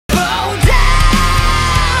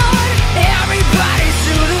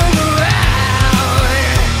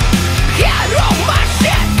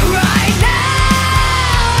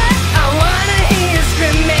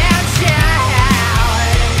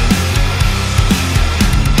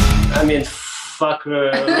mean, fuck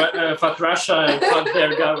Russia and fuck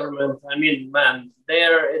their government. I mean, man,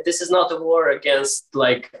 this is not a war against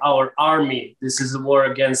like our army. This is a war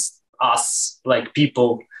against us, like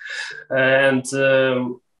people. And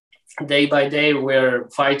day by day, we're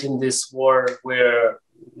fighting this war. We're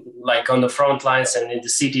like on the front lines and in the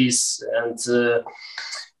cities. And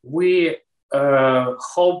we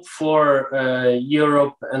hope for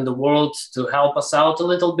Europe and the world to help us out a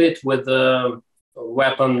little bit with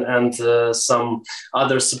weapon and some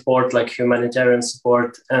other support, like humanitarian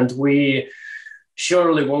support. And we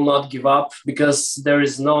surely will not give up, because there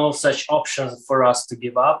is no such option for us to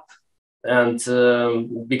give up. And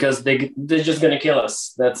because they're just gonna kill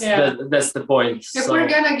us. That's the point. If we're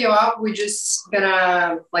gonna give up, we're just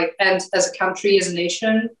gonna like end as a country, as a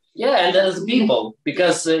nation. Yeah, and as people,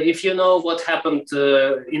 because if you know what happened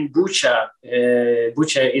in Bucha,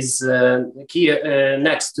 Bucha is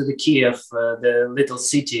next to the Kiev, the little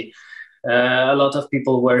city. A lot of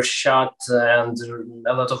people were shot and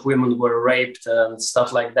a lot of women were raped and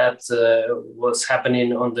stuff like that was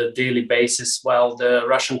happening on the daily basis while the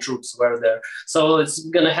Russian troops were there. So it's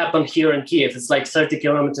going to happen here in Kiev. It's like 30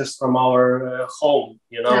 kilometers from our home,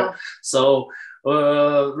 you know. Yeah. So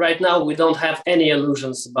right now we don't have any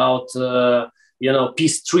illusions about,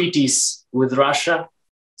 peace treaties with Russia.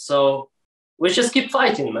 So we just keep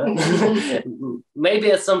fighting, man.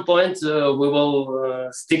 Maybe at some point we will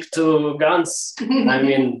stick to guns. I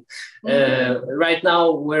mean, right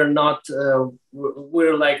now we're not.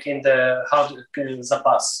 We're like in the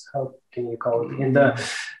zapas. How can you call it? In the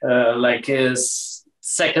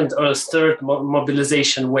second or third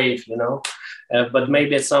mobilization wave, you know. But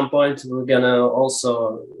maybe at some point we're gonna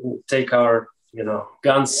also take our,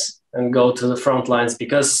 guns and go to the front lines,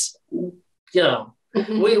 because,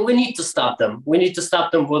 we need to stop them. We need to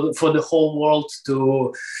stop them for the whole world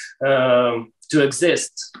to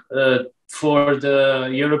exist, for the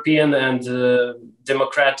European and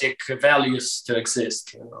democratic values to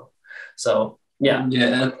exist. So yeah.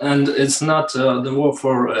 Yeah, and it's not the war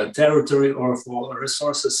for territory or for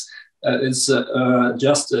resources. It's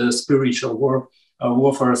just a spiritual war, a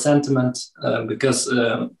war for a sentiment, because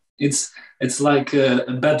it's like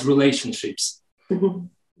bad relationships.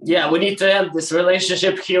 Yeah, we need to end this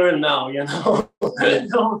relationship here and now,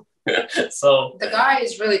 So the guy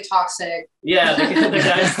is really toxic. Yeah, the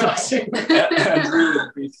guy is toxic.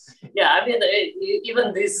 Yeah, I mean,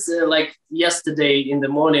 even this, like yesterday in the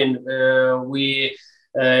morning,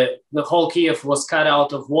 the whole Kiev was cut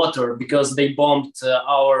out of water because they bombed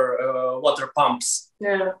our water pumps.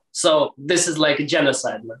 Yeah. So this is like a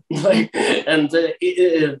genocide, man. And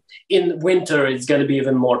in winter, it's going to be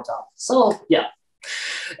even more tough. So, yeah.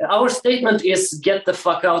 Our statement is get the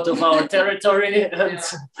fuck out of our territory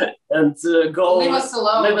and go. Leave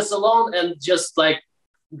us alone. And just like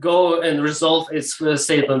go and resolve its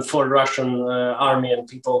statement for Russian army and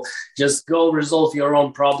people. Just go resolve your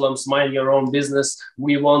own problems, mind your own business.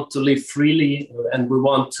 We want to live freely and we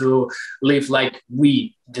want to live like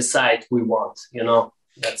we decide we want,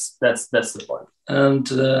 That's the point. And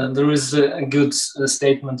there is a good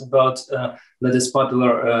statement about that is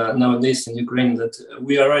popular nowadays in Ukraine, that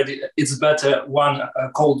it's better one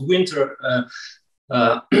cold winter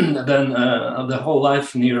than the whole life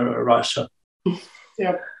near Russia.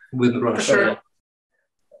 Yeah. With Russia. For sure.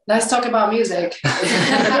 Let's talk about music.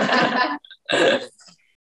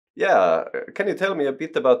 Yeah, can you tell me a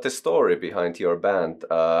bit about the story behind your band?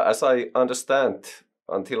 As I understand,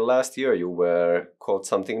 until last year you were called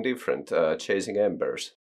something different, Chasing Embers.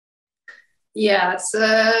 Yes,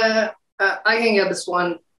 I can get this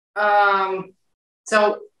one. So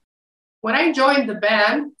when I joined the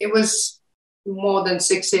band, it was more than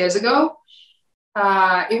 6 years ago.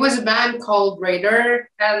 It was a band called Raider,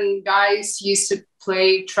 and guys used to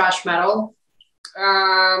play thrash metal.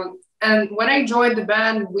 And when I joined the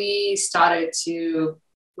band, we started to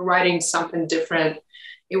writing something different.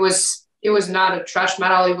 It was not a thrash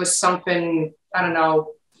metal. It was something, I don't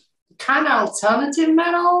know, kind of alternative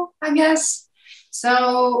metal, I guess.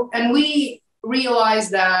 So, and we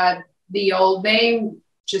realized that the old name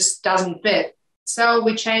just doesn't fit. So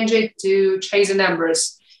we changed it to Chasing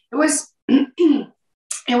Embers. It was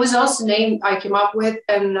also a name I came up with,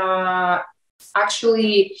 and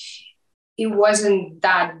actually it wasn't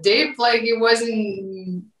that deep. Like it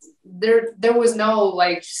wasn't there was no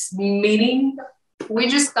like meaning. We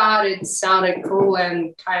just thought it sounded cool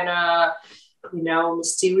and kind of,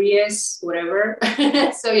 mysterious, whatever.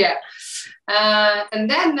 So yeah. And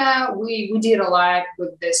then we did a lot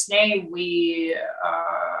with this name. We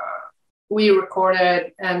we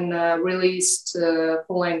recorded and released a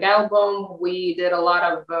full-length album. We did a lot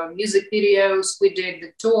of music videos. We did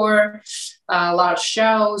the tour, a lot of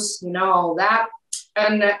shows, you know, all that.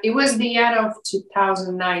 And it was the end of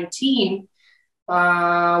 2019.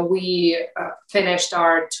 We finished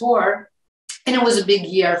our tour, and it was a big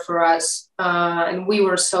year for us. And we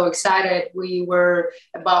were so excited. We were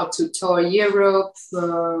about to tour Europe,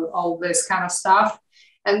 all this kind of stuff.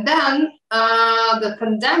 And then the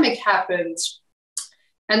pandemic happened,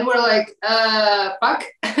 and we're like, fuck.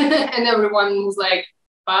 And everyone was like,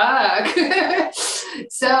 fuck.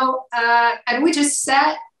 So, and we just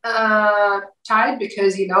sat tight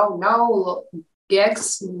because, you know, no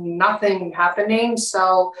gigs, nothing happening.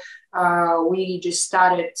 So we just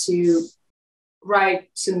started to write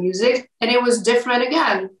some music, and it was different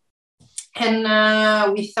again.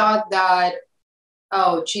 And we thought that,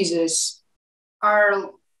 oh, Jesus,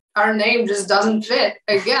 our name just doesn't fit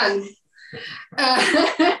again.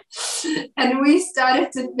 And we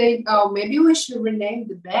started to think, oh, maybe we should rename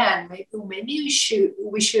the band. Maybe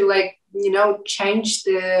we should like, you know, change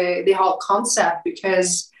the whole concept,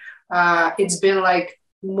 because it's been like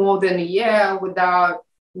more than a year without,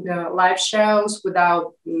 you know, live shows,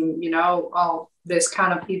 without, you know, all this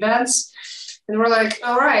kind of events. And we're like,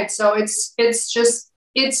 all right, so it's just,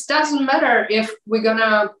 it doesn't matter if we're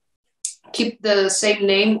gonna keep the same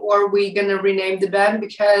name or we're gonna rename the band,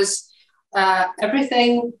 because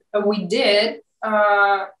everything we did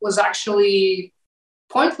was actually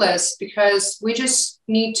pointless, because we just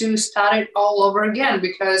need to start it all over again,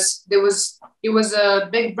 because it was a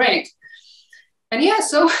big break. And yeah,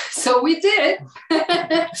 so we did.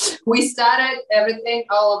 We started everything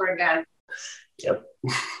all over again. Yep.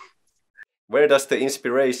 Where does the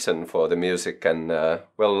inspiration for the music and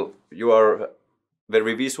well, you are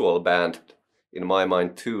very visual band in my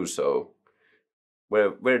mind too, so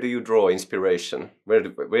where do you draw inspiration? Where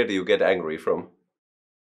do you get angry from?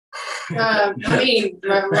 I mean,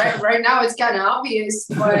 right now it's kind of obvious,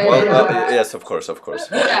 but well, yes, of course.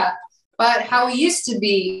 Yeah, but how it used to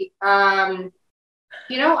be,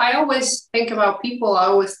 you know, I always think about people. I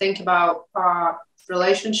always think about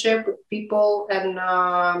relationship with people,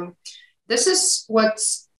 and this is what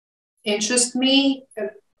interests me.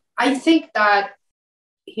 I think that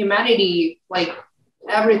humanity, like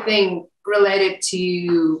everything related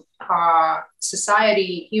to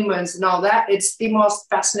society, humans, and all that, it's the most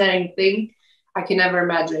fascinating thing I can ever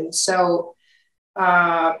imagine. So,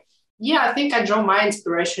 yeah, I think I draw my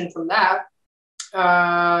inspiration from that.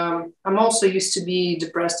 I'm also used to be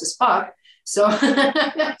depressed as fuck. So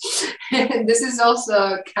this is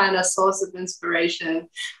also kind of source of inspiration.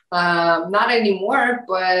 Not anymore,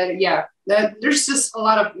 but yeah, there's just a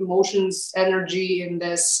lot of emotions, energy in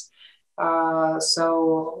this.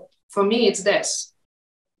 So for me, it's this.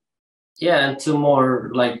 Yeah, and two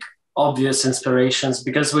more like obvious inspirations,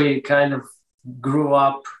 because we kind of grew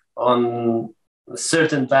up on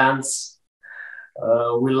certain bands.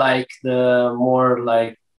 We like the more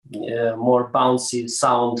bouncy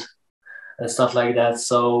sound and stuff like that.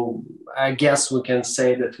 So I guess we can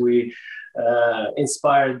say that we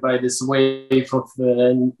inspired by this wave of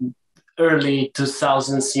early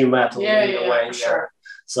 2000s new metal in a way. For sure.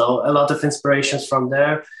 So a lot of inspirations from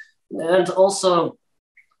there, and also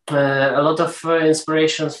a lot of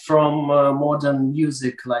inspirations from modern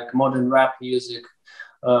music, like modern rap music,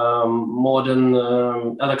 modern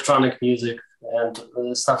electronic music,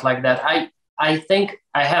 and stuff like that. I think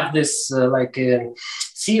I have this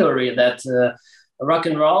theory that rock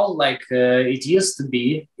and roll, like it used to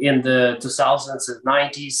be in the 2000s and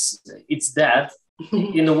 90s, it's dead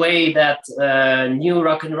in a way that new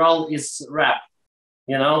rock and roll is rap.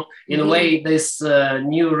 You know, in a way, this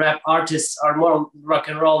new rap artists are more rock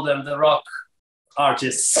and roll than the rock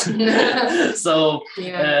artists. So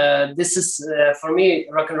this is, for me,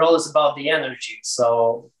 rock and roll is about the energy.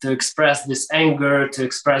 So to express this anger, to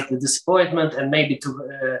express the disappointment, and maybe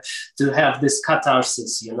to have this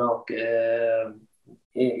catharsis, you know,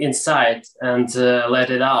 inside, and let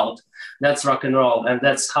it out. That's rock and roll, and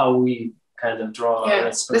that's how we kind of draw our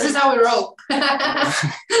inspiration. This is how we roll.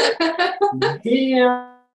 Yeah.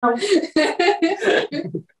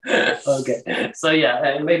 Okay, so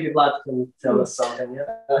yeah, maybe Vlad can tell us something.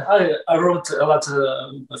 Yeah? I wrote a lot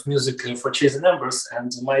of music for Chasing Numbers,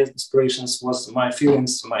 and my inspirations was my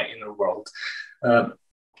feelings, my inner world.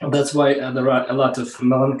 That's why there are a lot of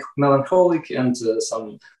melancholic and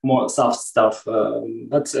some more soft stuff.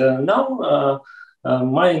 But now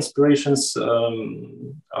my inspirations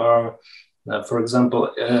are, for example,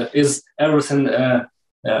 is everything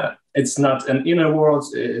it's not an inner world,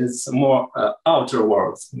 it's more outer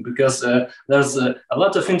world, because there's a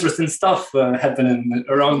lot of interesting stuff happening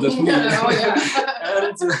around us.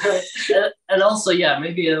 And also, yeah,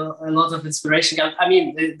 maybe a lot of inspiration. I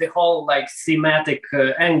mean, the whole like thematic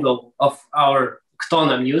angle of our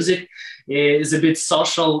Kthona music is a bit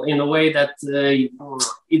social in a way that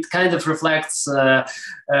it kind of reflects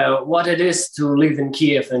what it is to live in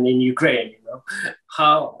Kiev and in Ukraine. You know,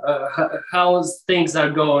 how things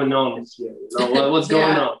are going on here. You know, what's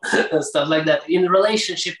going on and stuff like that. In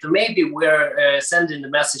relationship to maybe we're sending the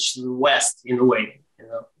message to the West in a way. You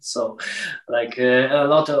know, so like a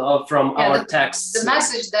lot of from our texts. The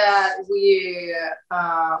message that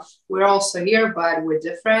we're also here, but we're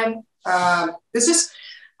different. This is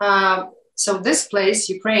so this place,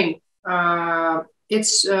 Ukraine.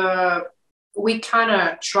 It's we kind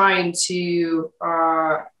of trying to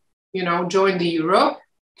join the Europe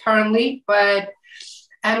currently,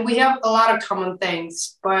 and we have a lot of common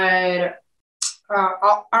things, but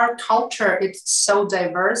our culture, it's so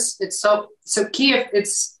diverse. It's so Kiev,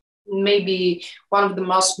 it's maybe one of the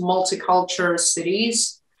most multicultural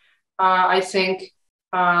cities, I think.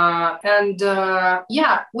 We're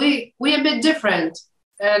a bit different,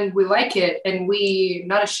 and we like it, and we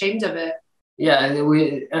not ashamed of it. Yeah,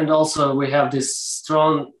 and also we have this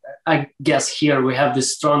strong, I guess here we have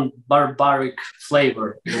this strong barbaric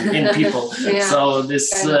flavor in people. So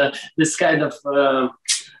this kind of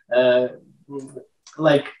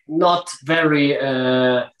like not very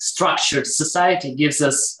structured society gives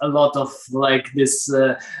us a lot of like this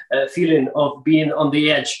feeling of being on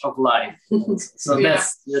the edge of life. So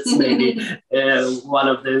that's maybe one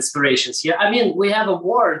of the inspirations here. I mean, we have a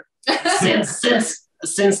war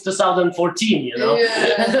since 2014, you know,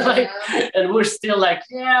 and we're still like,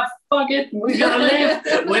 yeah, fuck it, we're gonna live.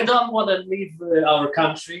 We don't want to leave our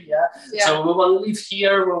country, so we want to live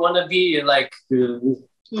here. We want to be like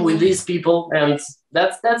with these people, and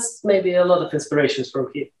that's maybe a lot of inspirations from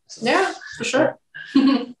here. So, yeah, for sure.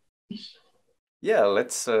 Yeah,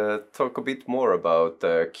 let's talk a bit more about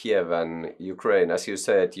Kiev and Ukraine. As you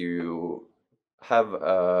said, you have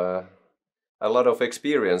a lot of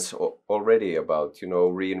experience already about,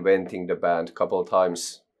 reinventing the band a couple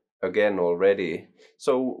times again already.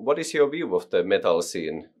 So what is your view of the metal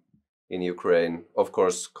scene in Ukraine? Of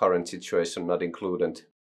course, current situation not included.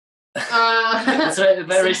 It's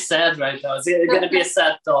very sad right now. It's going to be a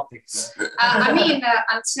sad topic. I mean,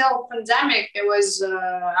 until pandemic, it was,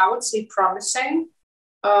 I would say, promising.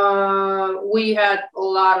 We had a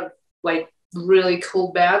lot of like really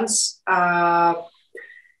cool bands.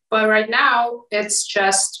 But right now, it's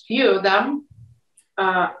just few of them.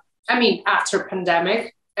 I mean, after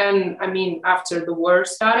pandemic, and I mean, after the war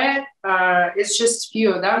started, it's just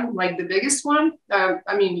few of them. Like the biggest one,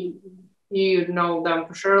 I mean, you know them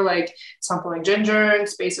for sure, like something like Ginger,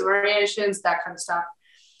 Space of Variations, that kind of stuff.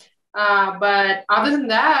 But other than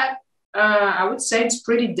that, I would say it's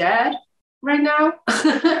pretty dead right now.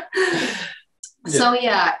 So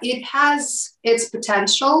yeah, it has its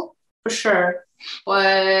potential for sure.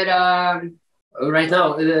 But right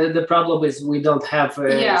now the problem is we don't have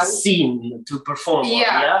a scene to perform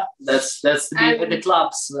on, that's the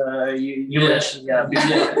clubs you mentioned.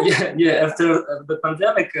 After the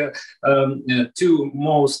pandemic, two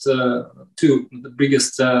the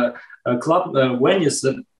biggest club venues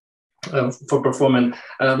for performing,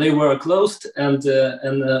 they were closed, and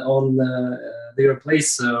on their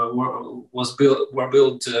place were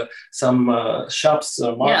built some shops,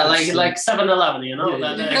 markets, like 7-Eleven, you know,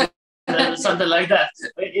 something like that,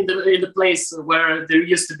 in the place where there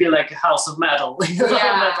used to be like a house of metal.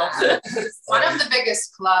 One of the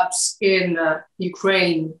biggest clubs in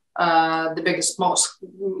Ukraine, the biggest, most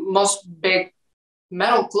big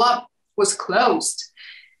metal club, was closed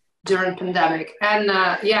during pandemic, and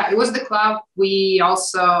it was the club. We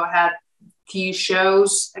also had few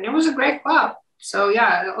shows, and it was a great club. So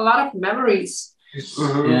yeah, a lot of memories.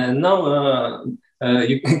 Yeah, now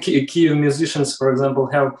Kiev musicians, for example,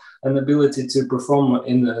 have an ability to perform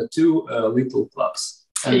in two little clubs.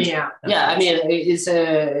 I mean, it's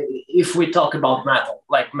if we talk about metal,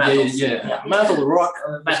 like metal, metal, rock,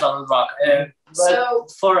 metal and rock. But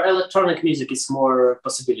for electronic music, it's more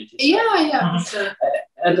possibilities. Sure.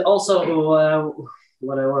 And also,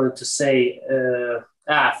 what I wanted to say.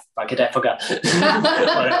 Fuck it, I forgot.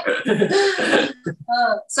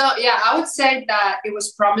 I would say that it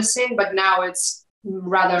was promising, but now it's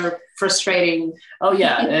rather frustrating.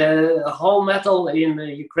 Whole metal in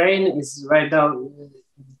Ukraine is right now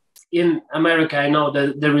in America, I know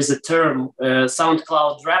that there is a term,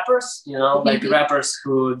 SoundCloud rappers, like rappers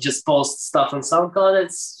who just post stuff on SoundCloud.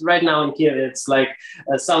 It's right now in Kiev, it's like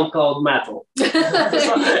a SoundCloud metal. So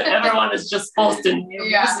everyone is just posting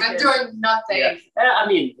music. I'm doing nothing. I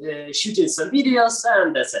mean, shooting some videos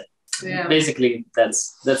and that's it. Yeah. Basically,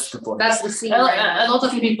 that's the point. That's the scene. A lot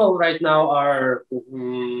of people right now are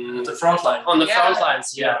the front line. on the front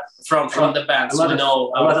lines. Yeah, from the bands. A lot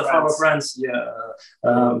of our friends.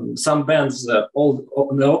 Some bands, the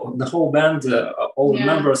whole band, all the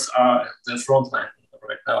members are the front line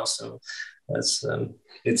right now. So that's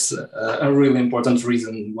it's a really important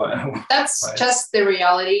reason why. That's just the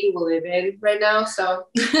reality we live in right now. So,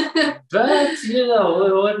 but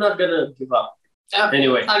we're not gonna give up.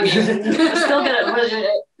 Anyway, I mean, we're still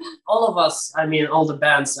all of us, I mean, all the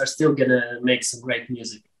bands are still gonna make some great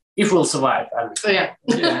music if we'll survive. I mean. Yeah.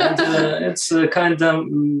 And it's kind of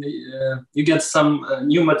you get some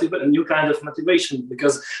new kind of motivation,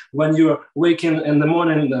 because when you're waking in the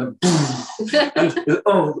morning and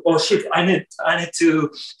oh shit, I need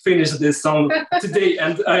to finish this song today,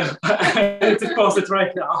 and I need to post it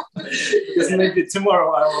right now because maybe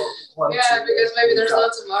tomorrow I will want to. Because maybe there's no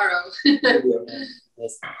tomorrow.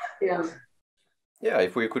 Yeah,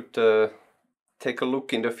 if we could take a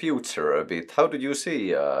look in the future a bit, how do you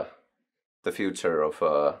see the future of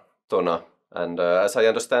Kthona? And as I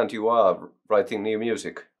understand, you are writing new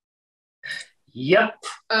music. Yep.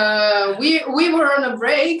 We were on a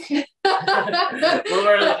break.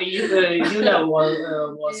 Yulia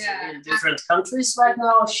was in different countries right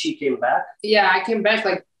now. She came back. Yeah, I came back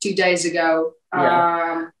like 2 days ago.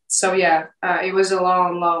 So it was a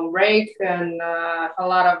long break and a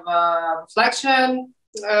lot of reflection.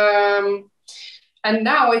 And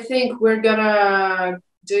now I think we're gonna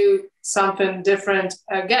do something different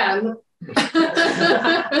again.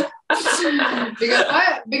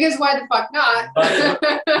 because why the fuck not?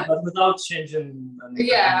 but without changing.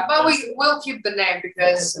 But we'll keep the name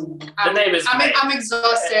because the name is. I'm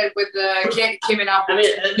exhausted with keeping up. I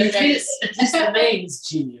mean, at least the name is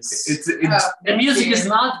genius. The music is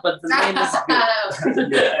not, but the name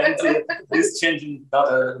is good. This changing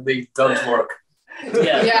they don't work.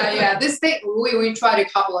 This thing we tried a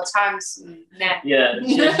couple of times. Nah.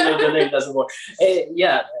 The name doesn't work.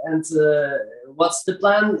 And what's the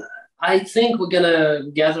plan? I think we're gonna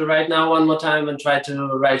gather right now one more time and try to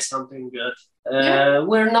write something good.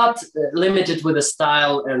 We're not limited with a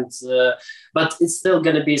style, but it's still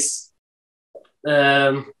gonna be,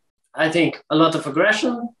 I think, a lot of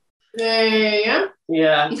aggression. And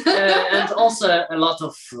also a lot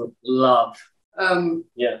of love. I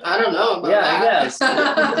don't know about that. Yes.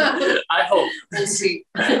 I hope. We'll see.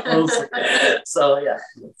 So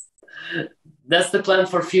that's the plan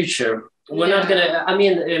for future. We're not gonna. I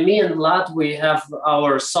mean, me and Vlad, we have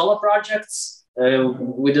our solo projects.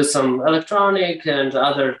 We do some electronic and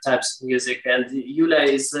other types of music. And Yulia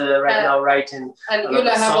is right now writing. And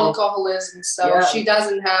Yulia has alcoholism, so she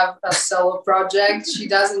doesn't have a solo project. She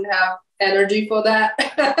doesn't have energy for that.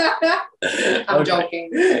 I'm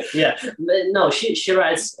joking. No, she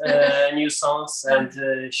writes new songs and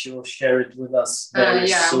she will share it with us very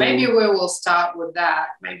soon. Maybe we will start with that.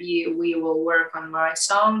 Maybe we will work on my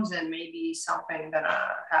songs and maybe something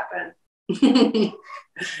gonna happen.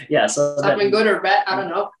 So something good or bad, I don't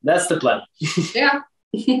know. That's the plan.